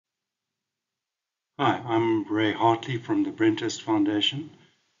Hi, I'm Ray Hartley from the Brenthurst Foundation,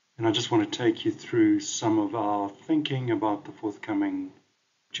 and I just want to take you through some of our thinking about the forthcoming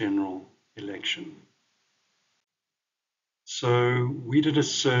general election. So we did a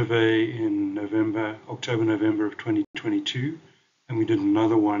survey in October, November of 2022, and we did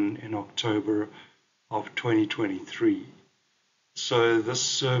another one in October of 2023. So this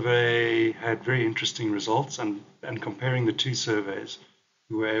survey had very interesting results, and comparing the two surveys,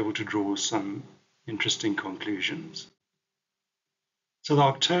 we were able to draw some interesting conclusions. So the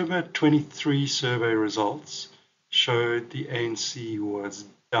October 23 survey results showed the ANC was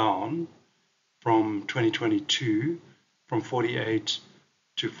down from 2022 from 48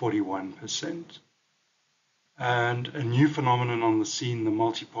 to 41%. And a new phenomenon on the scene, the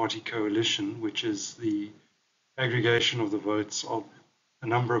multi-party coalition, which is the aggregation of the votes of a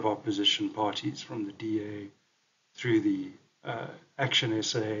number of opposition parties from the DA through the Action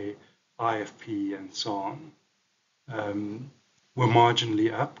SA, IFP, and so on, were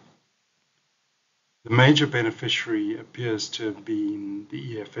marginally up. The major beneficiary appears to have been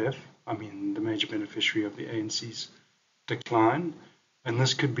the EFF, the major beneficiary of the ANC's decline, and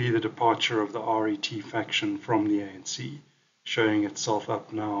this could be the departure of the RET faction from the ANC, showing itself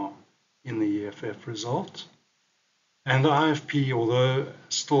up now in the EFF result. And the IFP, although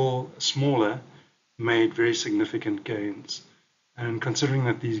still smaller, made very significant gains. And considering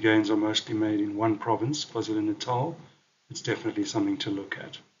that these gains are mostly made in one province, KwaZulu-Natal, it's definitely something to look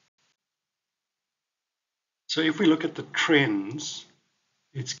at. So if we look at the trends,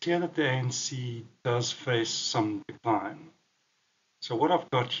 it's clear that the ANC does face some decline. So what I've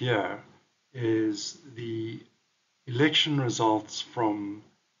got here is the election results from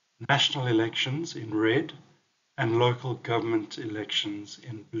national elections in red and local government elections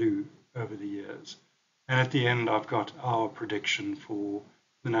in blue over the years. And at the end, I've got our prediction for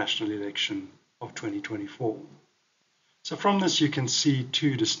the national election of 2024. So from this, you can see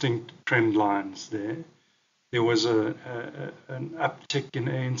two distinct trend lines there. There was an uptick in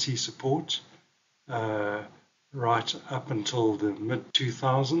ANC support right up until the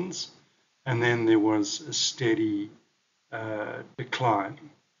mid-2000s, and then there was a steady decline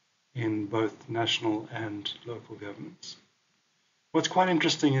in both national and local governments. What's quite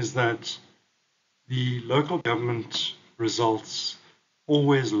interesting is that the local government results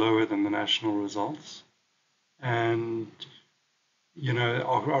always lower than the national results. And,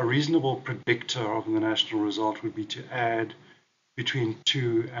 a reasonable predictor of the national result would be to add between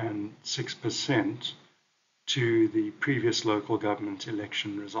 2 and 6% to the previous local government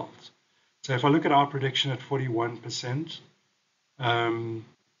election results. So if I look at our prediction at 41%,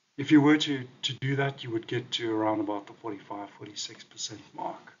 if you were to do that, you would get to around about the 45-46%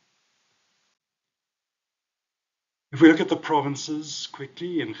 mark. If we look at the provinces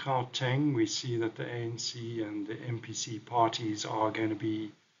quickly, in Gauteng, we see that the ANC and the MPC parties are going to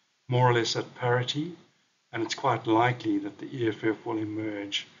be more or less at parity, and it's quite likely that the EFF will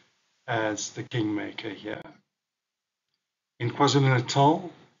emerge as the kingmaker here. In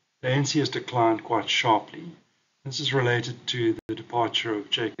KwaZulu-Natal, the ANC has declined quite sharply. This is related to the departure of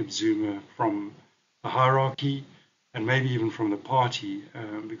Jacob Zuma from the hierarchy and maybe even from the party,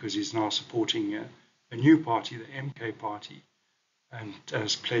 because he's now supporting a new party, the MK party, and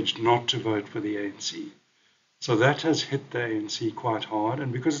has pledged not to vote for the ANC. So that has hit the ANC quite hard,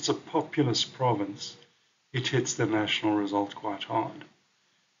 and because it's a populous province, it hits the national result quite hard.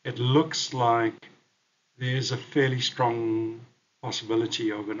 It looks like there's a fairly strong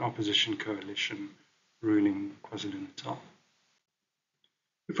possibility of an opposition coalition ruling KwaZulu-Natal.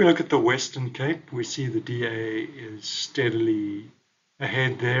 If we look at the Western Cape, we see the DA is steadily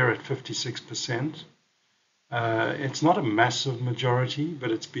ahead there at 56%. It's not a massive majority,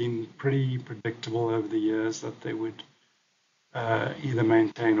 but it's been pretty predictable over the years that they would either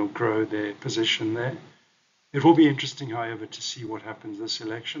maintain or grow their position there. It will be interesting, however, to see what happens this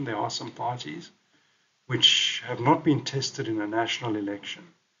election. There are some parties which have not been tested in a national election,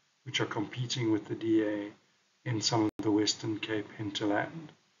 which are competing with the DA in some of the Western Cape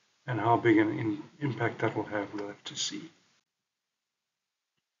hinterland. And how big an impact that will have, we'll have to see.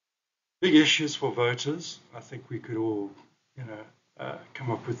 Big issues for voters. I think we could all, come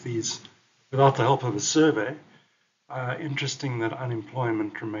up with these without the help of a survey. Interesting that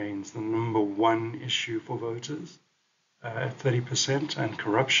unemployment remains the number one issue for voters at 30%, and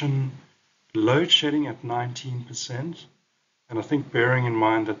corruption, load shedding at 19%. And I think bearing in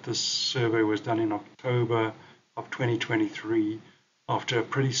mind that this survey was done in October of 2023, after a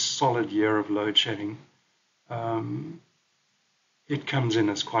pretty solid year of load shedding, it comes in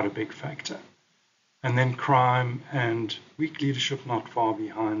as quite a big factor. And then crime and weak leadership not far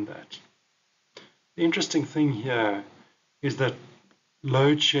behind that. The interesting thing here is that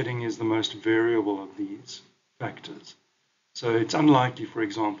load shedding is the most variable of these factors. So it's unlikely, for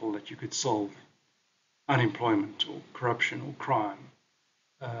example, that you could solve unemployment or corruption or crime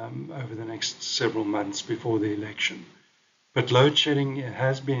over the next several months before the election. But load shedding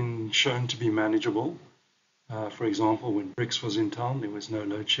has been shown to be manageable. For example, when BRICS was in town, there was no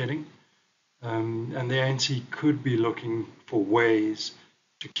load shedding. And the ANC could be looking for ways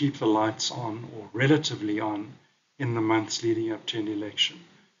to keep the lights on or relatively on in the months leading up to an election.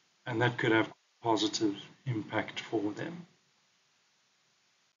 And that could have positive impact for them.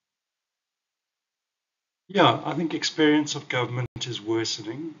 Yeah, I think experience of government is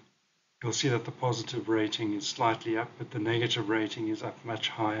worsening. You'll see that the positive rating is slightly up, but the negative rating is up much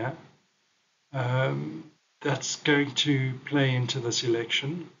higher. That's going to play into this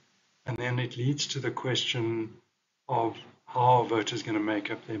election. And then it leads to the question of how are voters going to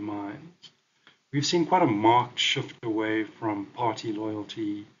make up their minds. We've seen quite a marked shift away from party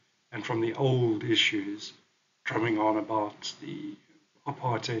loyalty and from the old issues, drumming on about the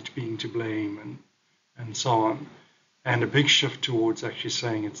apartheid being to blame and so on, and a big shift towards actually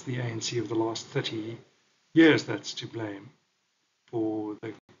saying it's the ANC of the last 30 years that's to blame for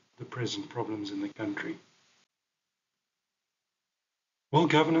the present problems in the country. Will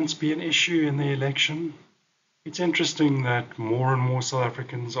governance be an issue in the election? It's interesting that more and more South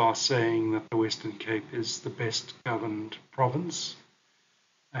Africans are saying that the Western Cape is the best governed province.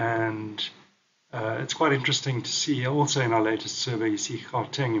 And it's quite interesting to see, also in our latest survey, you see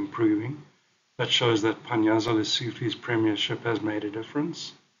Gauteng improving. That shows that Panyaza Lesufi's premiership has made a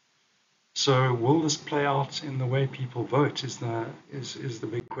difference. So will this play out in the way people vote is the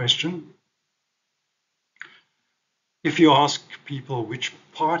big question. If you ask people which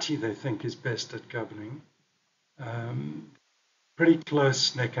party they think is best at governing, pretty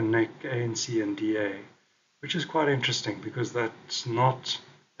close neck and neck ANC and DA, which is quite interesting because that's not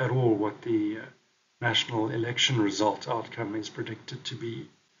at all what the national election result outcome is predicted to be.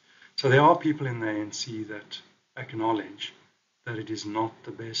 So there are people in the ANC that acknowledge that it is not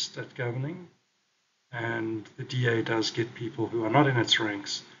the best at governing, and the DA does get people who are not in its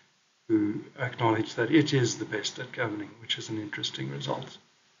ranks who acknowledge that it is the best at governing, which is an interesting result.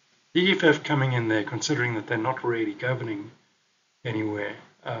 The EFF coming in there, considering that they're not really governing anywhere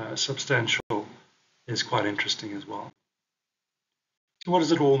substantial, is quite interesting as well. So what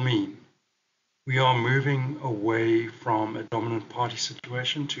does it all mean? We are moving away from a dominant party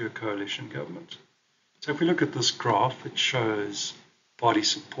situation to a coalition government. So if we look at this graph, it shows party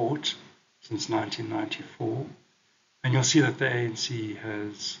support since 1994, and you'll see that the ANC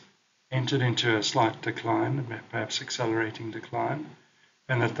has entered into a slight decline, perhaps accelerating decline,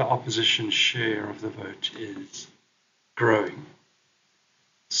 and that the opposition share of the vote is growing.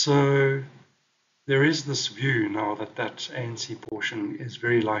 So there is this view now that that ANC portion is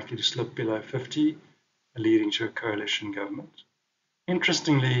very likely to slip below 50, leading to a coalition government.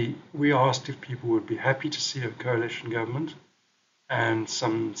 Interestingly, we asked if people would be happy to see a coalition government, and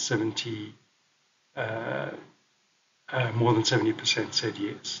some 70, more than 70% said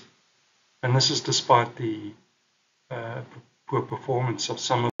yes. And this is despite the poor performance of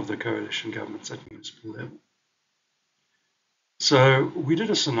some of the coalition governments at municipal level. So we did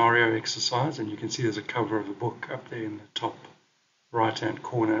a scenario exercise, and you can see there's a cover of a book up there in the top right-hand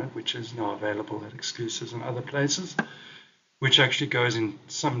corner, which is now available at Exclusives and other places, which actually goes in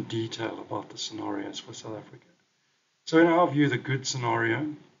some detail about the scenarios for South Africa. So in our view, the good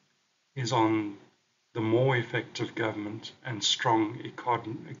scenario is on the more effective government and strong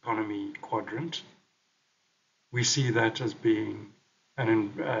economy quadrant. We see that as being an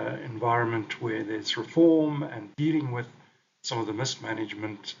environment where there's reform and dealing with some of the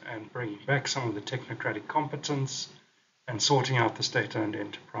mismanagement and bringing back some of the technocratic competence and sorting out the state-owned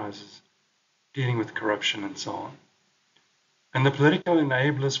enterprises, dealing with corruption and so on. And the political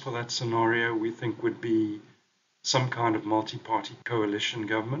enablers for that scenario, we think, would be some kind of multi-party coalition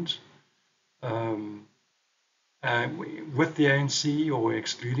government with the ANC or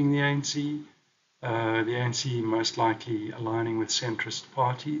excluding the ANC. The ANC most likely aligning with centrist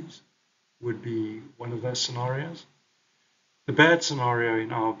parties would be one of those scenarios. The bad scenario,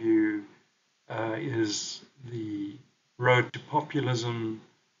 in our view, is the road to populism,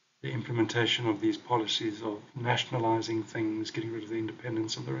 the implementation of these policies of nationalizing things, getting rid of the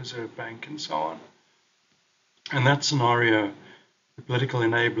independence of the Reserve Bank, and so on. And that scenario, the political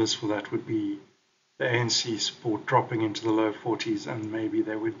enablers for that would be the ANC support dropping into the low 40s, and maybe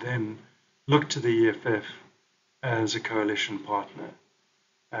they would then look to the EFF as a coalition partner,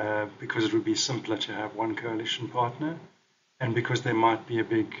 because it would be simpler to have one coalition partner, and because there might be a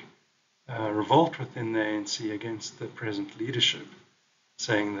big revolt within the ANC against the present leadership,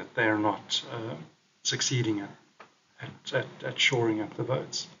 saying that they're not succeeding at shoring up the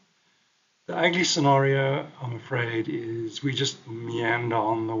votes. The ugly scenario, I'm afraid, is we just meander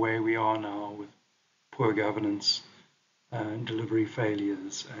on the way we are now with poor governance and delivery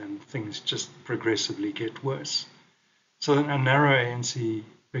failures, and things just progressively get worse. So a narrow ANC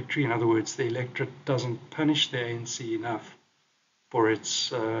victory, in other words, the electorate doesn't punish the ANC enough for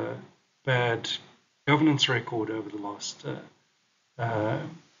its bad governance record over the last over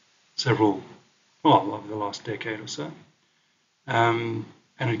the last decade or so. And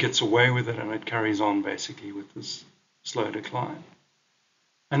it gets away with it, and it carries on basically with this slow decline.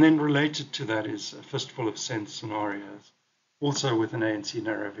 And then related to that is a fistful of sense scenarios, also with an ANC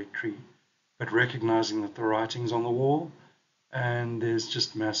narrow victory, but recognizing that the writing's on the wall and there's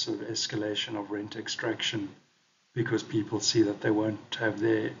just massive escalation of rent extraction because people see that they won't have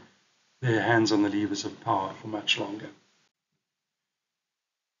their hands on the levers of power for much longer.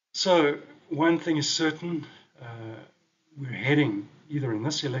 So one thing is certain, we're heading either in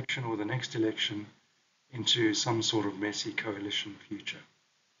this election or the next election into some sort of messy coalition future.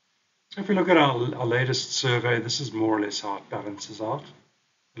 So if we look at our latest survey, this is more or less how it balances out.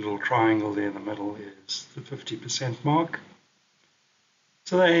 The little triangle there in the middle is the 50% mark.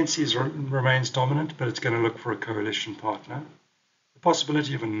 So the ANC remains dominant, but it's going to look for a coalition partner. The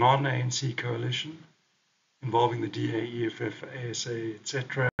possibility of a non-ANC coalition involving the DA, EFF, ASA,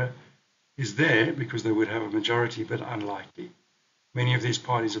 etc. is there because they would have a majority, but unlikely. Many of these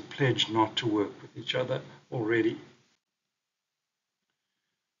parties have pledged not to work with each other already.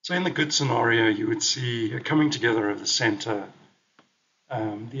 So in the good scenario, you would see a coming together of the centre,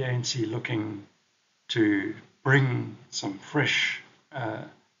 the ANC looking to bring some fresh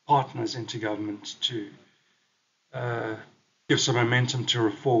partners into government to give some momentum to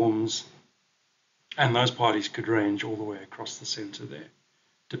reforms, and those parties could range all the way across the centre there,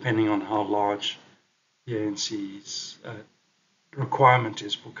 depending on how large the ANC's requirement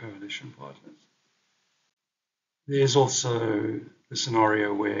is for coalition partners. There's also the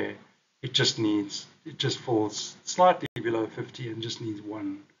scenario where it just falls slightly below 50 and just needs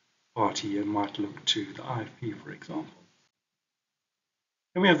one party and might look to the IFP, for example.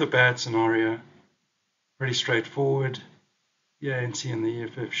 Then we have the bad scenario, pretty straightforward. The ANC and the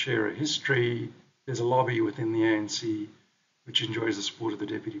EFF share a history. There's a lobby within the ANC which enjoys the support of the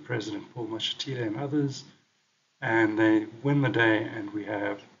Deputy President, Paul Mashatile, and others. And they win the day, and we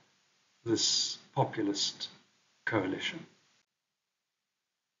have this populist coalition.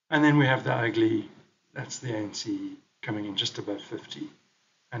 And then we have the ugly, that's the ANC coming in just above 50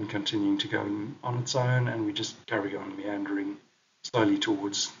 and continuing to go on its own, and we just carry on meandering slowly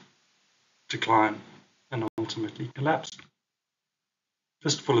towards decline and ultimately collapse.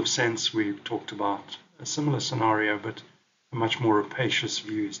 Fistful of Sense, we've talked about a similar scenario, but a much more rapacious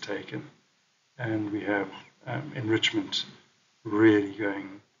view is taken, and we have enrichment really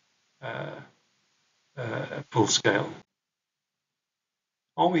going full scale.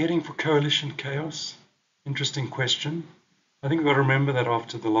 Are we heading for coalition chaos? Interesting question. I think we've got to remember that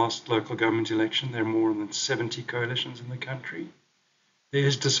after the last local government election, there are more than 70 coalitions in the country. There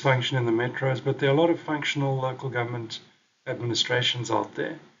is dysfunction in the metros, but there are a lot of functional local government administrations out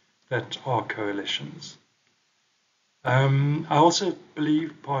there that are coalitions. I also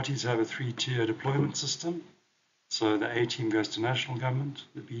believe parties have a three-tier deployment system. So the A team goes to national government,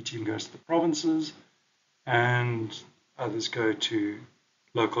 the B team goes to the provinces, and others go to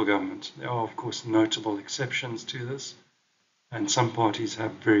local government. There are, of course, notable exceptions to this, and some parties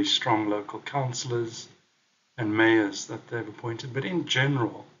have very strong local councillors and mayors that they've appointed. But in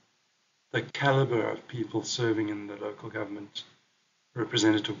general, the caliber of people serving in the local government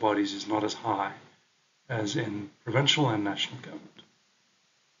representative bodies is not as high as in provincial and national government.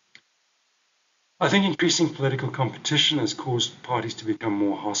 I think increasing political competition has caused parties to become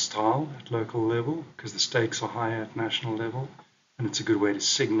more hostile at local level because the stakes are higher at national level, and it's a good way to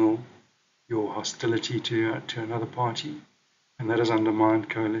signal your hostility to another party, and that has undermined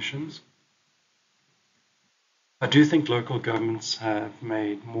coalitions. I do think local governments have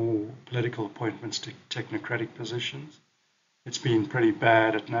made more political appointments to technocratic positions. It's been pretty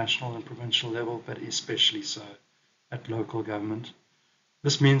bad at national and provincial level, but especially so at local government.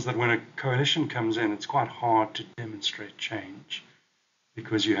 This means that when a coalition comes in, it's quite hard to demonstrate change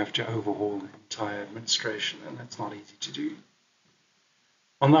because you have to overhaul the entire administration, and that's not easy to do.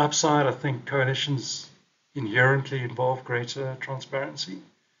 On the upside, I think coalitions inherently involve greater transparency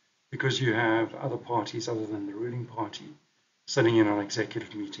because you have other parties other than the ruling party sitting in on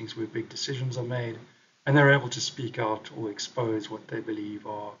executive meetings where big decisions are made, and they're able to speak out or expose what they believe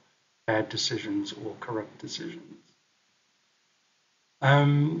are bad decisions or corrupt decisions.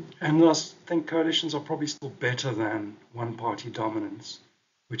 And I think coalitions are probably still better than one-party dominance,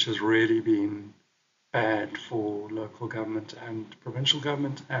 which has really been bad for local government and provincial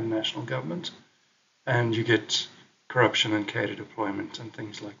government and national government. And you get corruption and cadre deployment and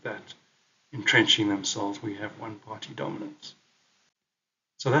things like that entrenching themselves. We have one-party dominance.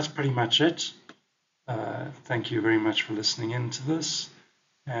 So that's pretty much it. Thank you very much for listening in to this.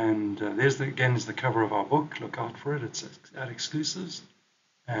 And there's again is the cover of our book. Look out for it. It's at Exclusives.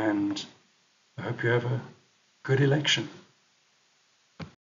 And I hope you have a good election.